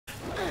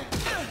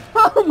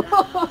Come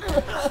on!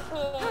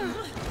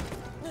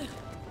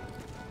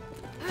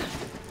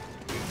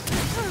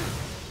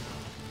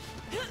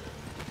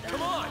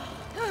 Come on!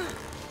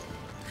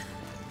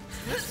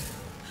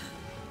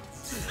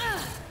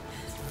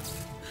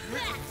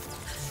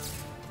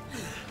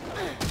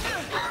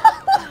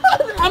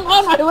 I'm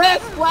on my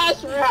last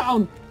splash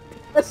round!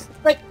 That's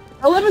like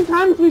 11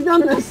 times we've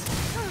done this!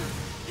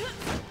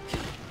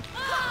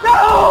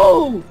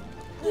 No!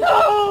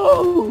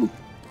 No!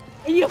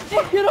 Are you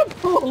fucking up,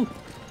 Cole?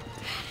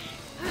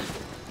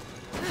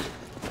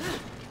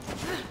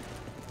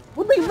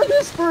 Look at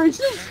this for it's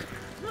just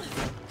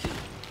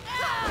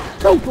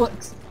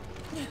suplex.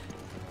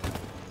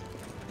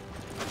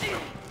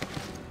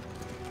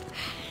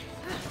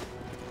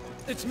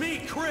 It's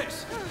me,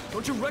 Chris.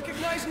 Don't you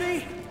recognize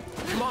me?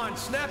 Come on,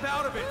 snap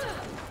out of it.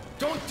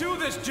 Don't do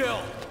this,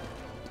 Jill.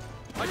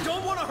 I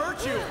don't want to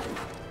hurt you.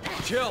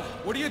 Jill,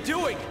 what are you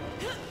doing?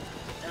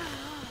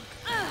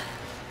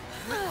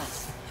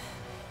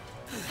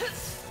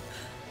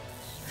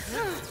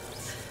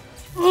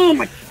 Oh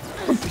my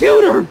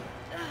computer!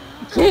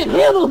 I can't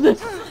handle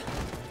this!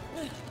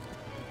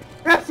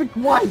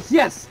 Graphic-wise,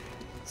 yes!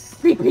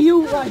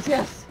 CPU-wise,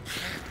 yes!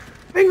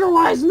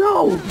 Finger-wise,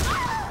 no!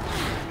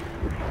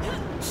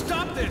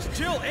 Stop this!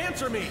 Jill,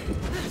 answer me!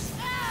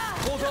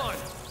 Hold on.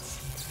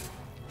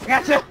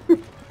 Gotcha!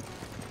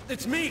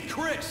 It's me,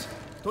 Chris.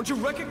 Don't you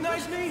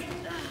recognize me?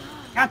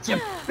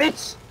 Gotcha,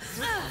 bitch!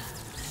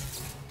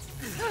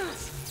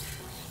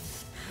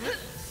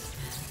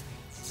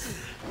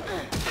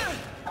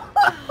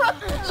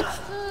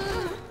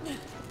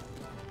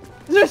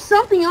 Is there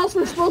something else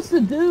we're supposed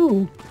to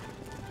do?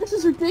 This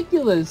is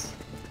ridiculous.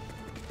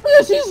 Look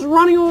at she's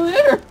running over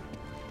there.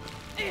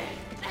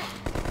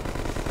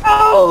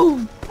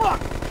 Oh,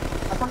 fuck!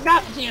 I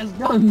forgot she has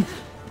guns.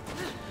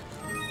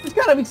 There's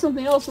gotta be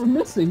something else we're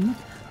missing.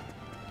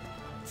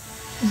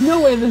 There's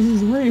no way this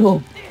is real.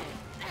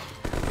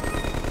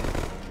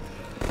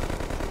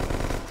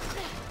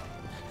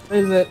 What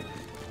is it?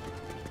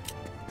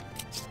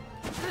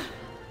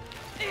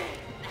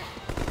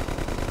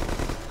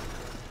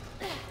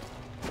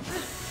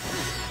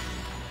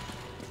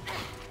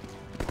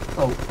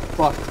 Oh,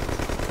 fuck.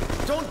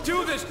 Don't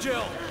do this,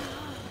 Jill!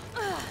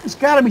 There's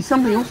gotta be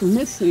something else we're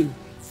missing.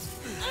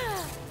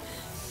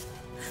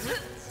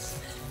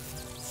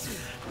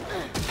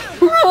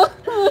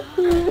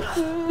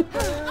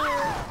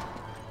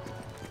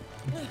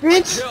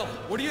 Bitch! Jill,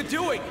 what are you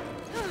doing?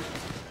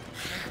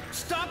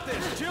 Stop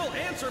this! Jill,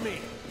 answer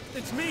me!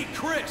 It's me,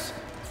 Chris!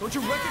 Don't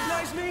you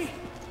recognize me?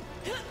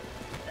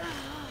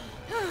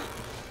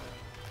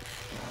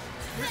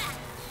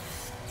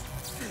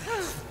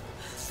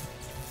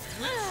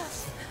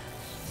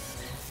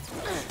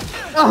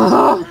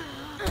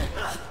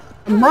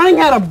 I'm running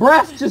out of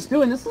breath just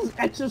doing this. Is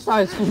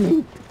exercise for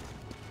me.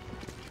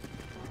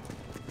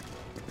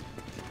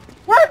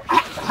 Where?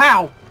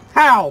 How?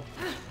 How?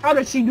 How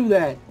did she do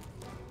that?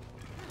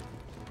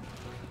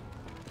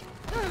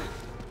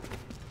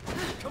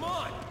 Come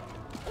on!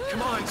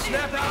 Come on,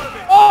 snap out of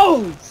it!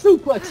 Oh!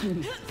 Suplex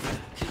me!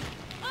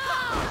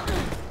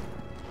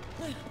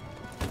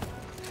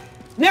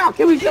 Now,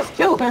 can we just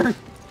kill her?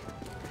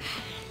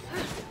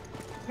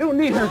 We don't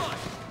need her.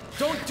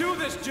 Don't do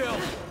this, Jill!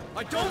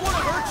 I don't want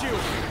to hurt you!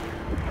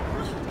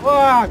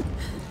 Fuck!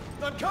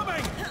 I'm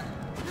coming!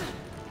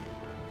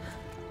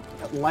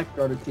 That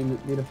lifeguard team is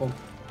beautiful.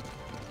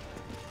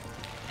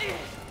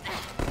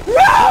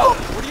 No!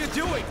 What are you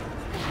doing?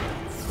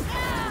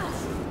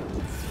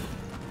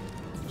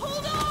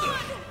 Hold on!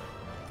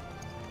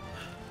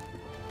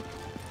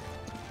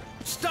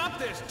 Stop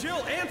this!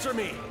 Jill, answer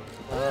me!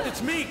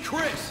 It's me,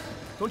 Chris!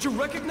 Don't you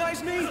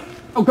recognize me?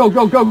 Oh, go,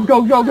 go, go,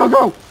 go, go, go,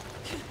 go!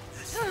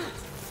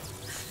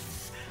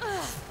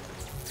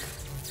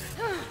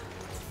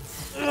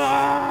 I'm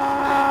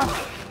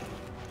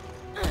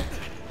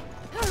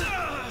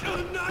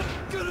not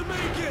gonna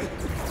make it!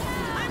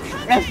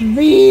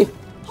 FV!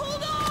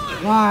 Hold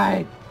on!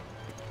 Why?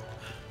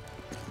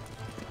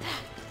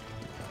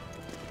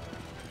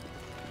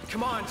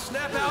 Come on,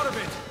 snap out of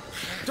it!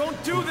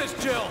 Don't do this,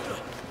 Jill!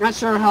 Not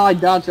sure how I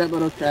dodged that,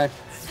 but okay.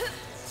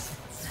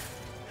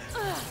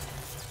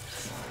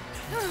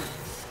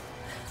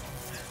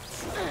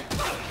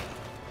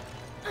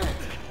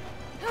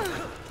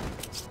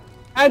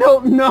 I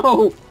don't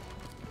know.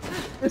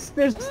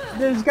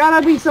 There's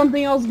gotta be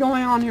something else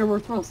going on here we're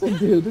supposed to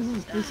do. This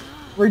is just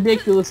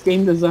ridiculous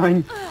game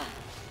design.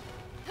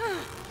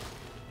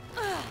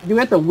 Do we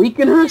have to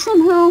weaken her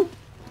somehow?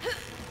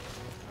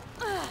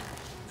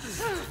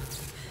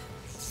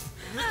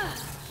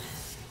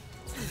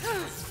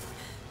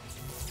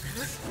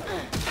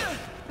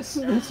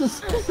 This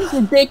is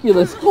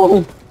ridiculous,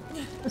 Cole.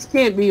 This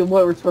can't be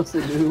what we're supposed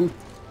to do.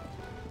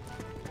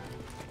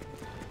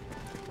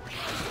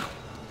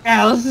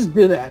 Yeah, let's just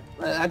do that.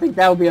 I think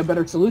that would be a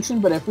better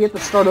solution, but if we have to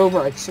start over,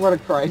 I swear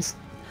to Christ.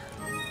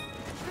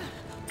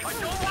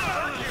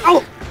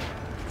 Oh!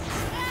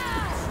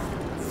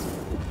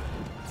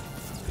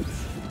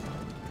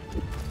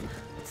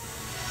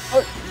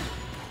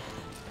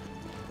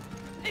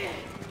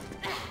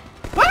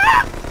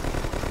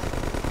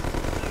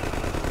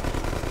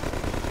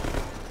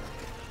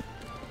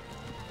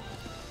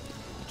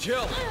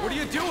 Jill, what are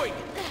you doing?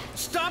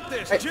 Stop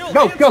this, Hey, Jill!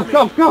 go, answer go, me.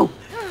 go, go!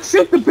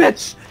 Shoot the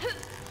bitch!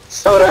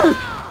 Shoot her!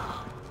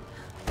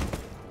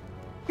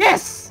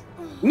 Yes!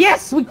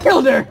 Yes, we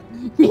killed her!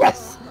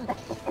 Yes!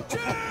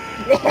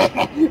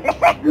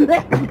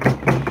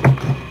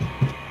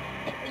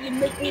 You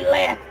make me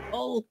laugh!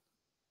 Oh!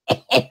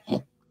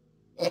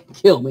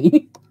 Kill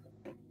me.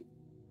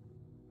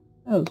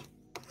 That was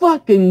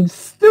fucking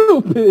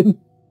stupid!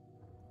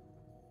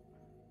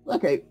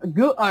 Okay,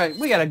 alright,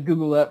 we gotta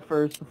Google that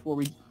first before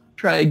we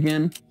try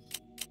again.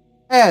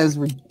 That is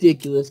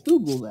ridiculous.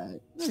 Google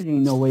that. There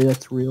ain't no way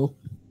that's real.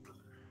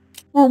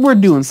 We're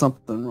doing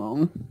something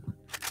wrong.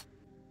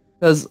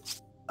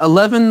 Because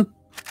 11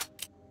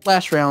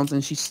 flash rounds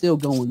and she's still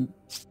going.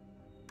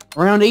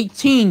 Around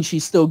 18,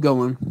 she's still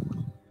going.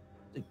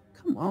 Like,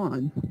 come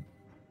on.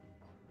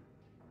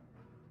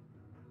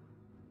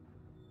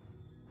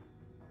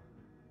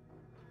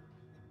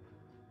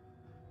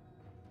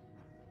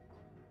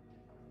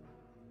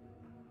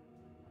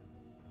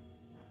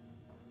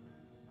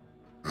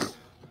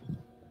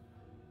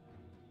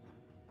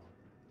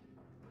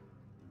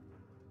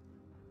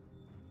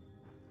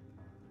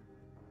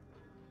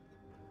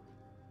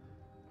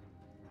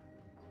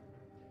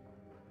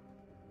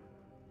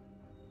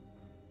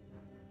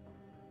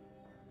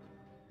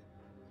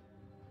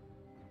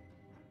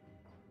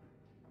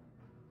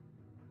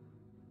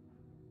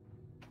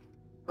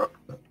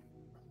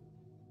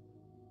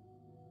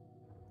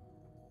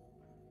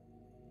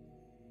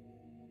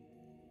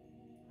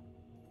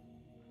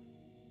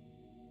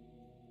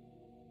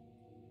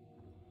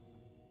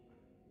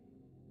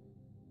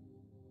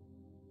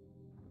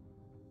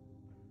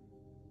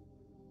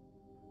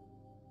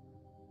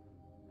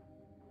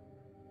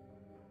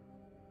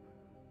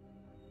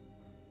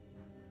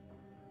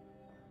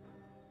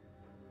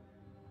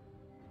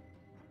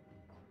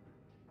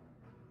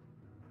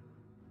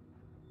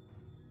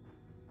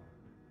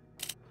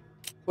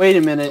 Wait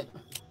a minute.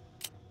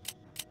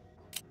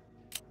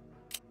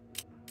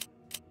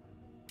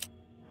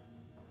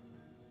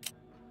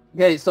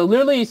 Okay, so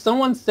literally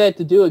someone said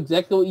to do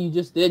exactly what you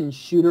just did and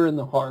shoot her in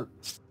the heart.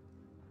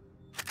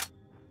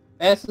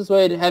 Fastest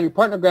way to have your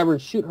partner grab her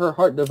and shoot her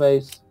heart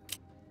device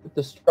with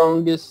the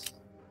strongest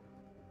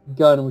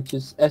gun, which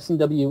is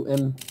S&W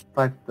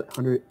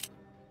M500.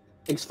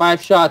 Takes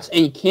 5 shots,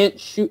 and you can't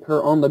shoot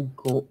her on the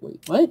wait,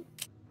 what?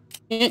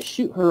 You can't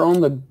shoot her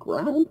on the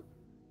ground?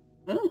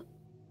 Huh?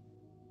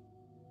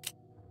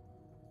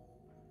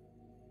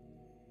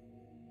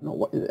 No,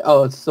 what?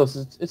 Oh, it's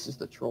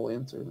just a troll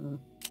answer. Huh?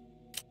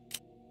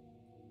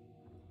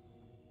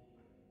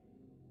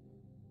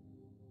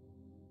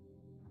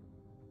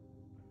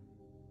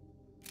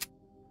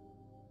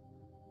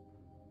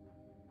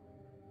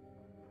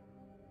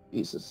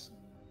 Jesus.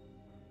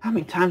 How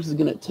many times is it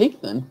gonna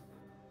take then?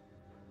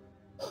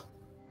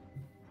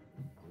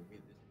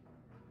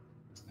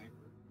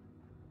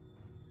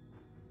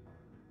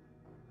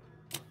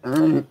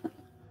 Alright.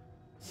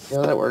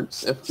 Yeah, that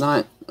works. If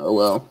not, oh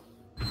well.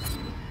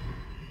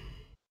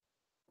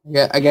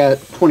 I got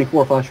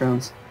 24 flash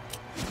rounds.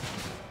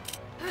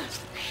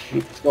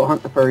 Let's go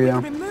hunt the furry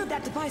now. Remove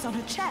that device on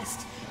her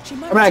chest. She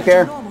might I'm back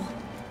return here. to normal.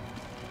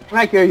 I'm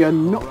back here, you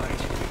no.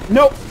 Right.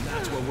 Nope.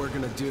 That's what we're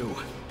gonna do.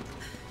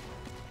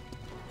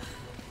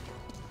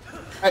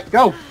 Alright,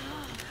 go.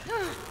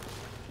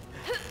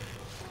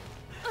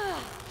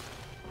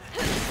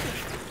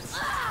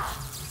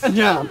 Good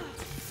job.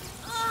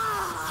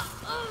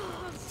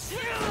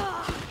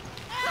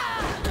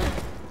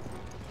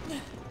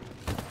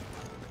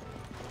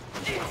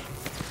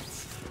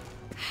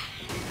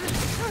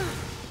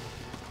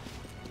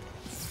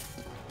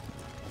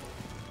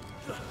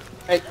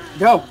 Hey,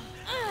 go.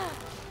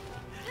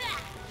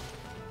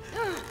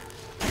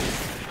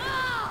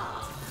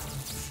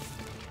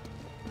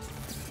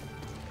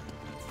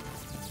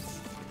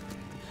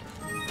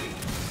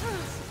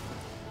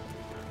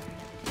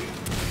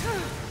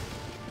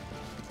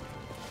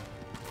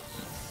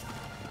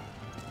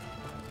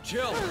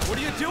 Jill, what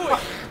are you doing?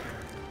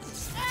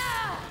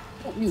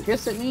 Don't you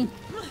hiss at me?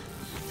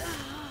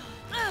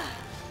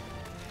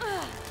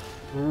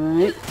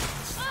 Alright.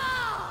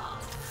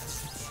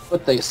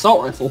 With the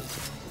assault rifle.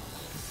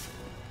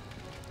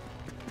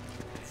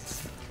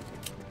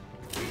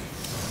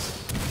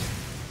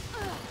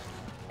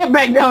 Get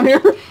back down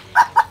here!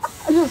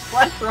 I just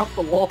flashed her off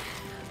the wall.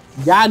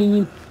 Got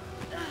him.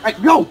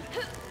 Alright, go!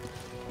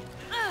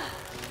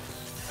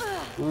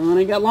 Oh,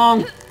 ain't got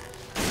long.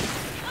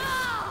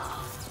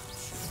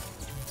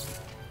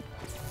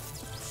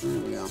 There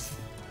we go.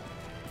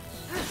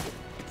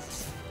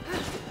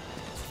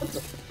 What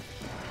the?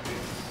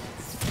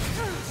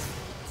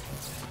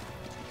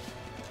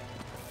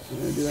 I'm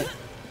gonna do that.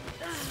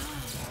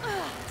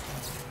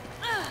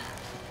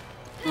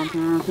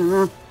 Turn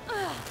around.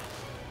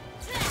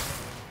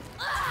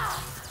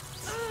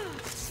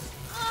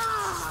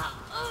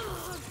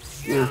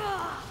 Yeah.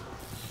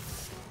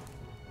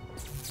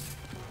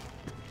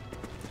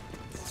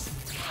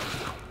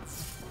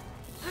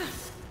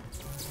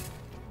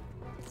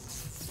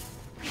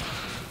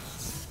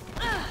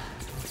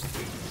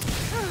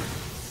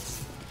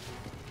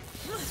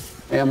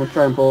 I'm gonna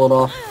try and pull it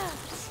off.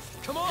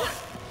 Come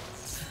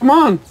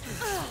on!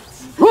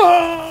 Come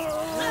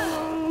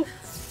on!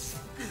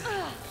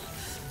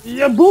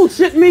 You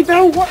bullshit me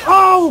down.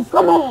 Oh,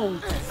 come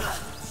on!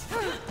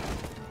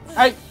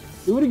 Hey,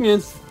 do it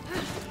again.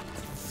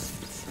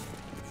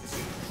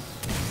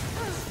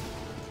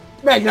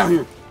 Back down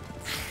here.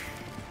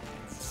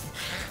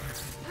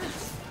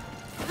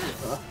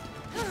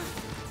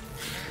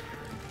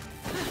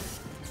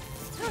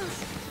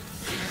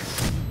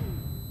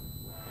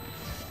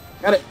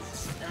 Got it.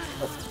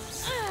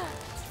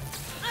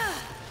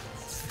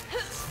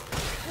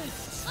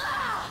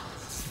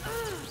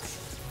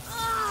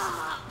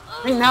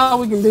 I think now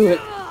we can do it.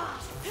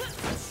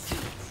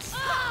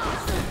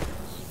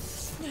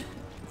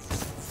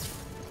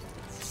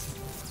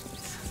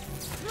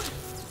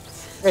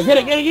 Hey, get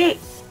it, get it, get it!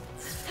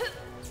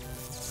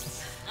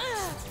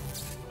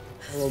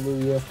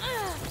 Hallelujah.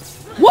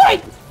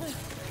 What?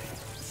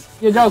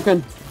 You're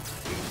joking.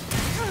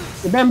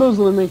 You're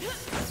bamboozling me.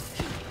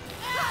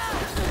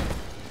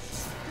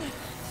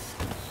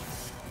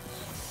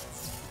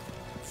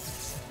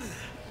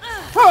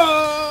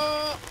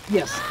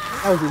 Yes,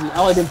 that was easy.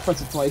 All I did was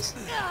press it twice.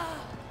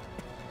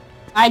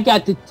 I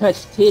got to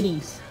touch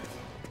titties.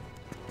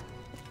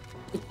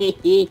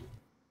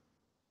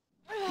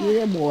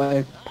 Yeah,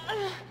 boy.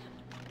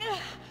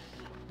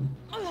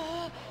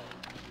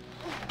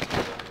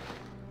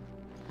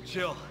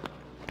 Jill.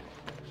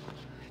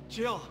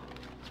 Jill.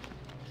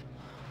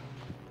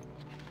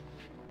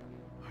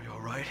 Are you all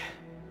right?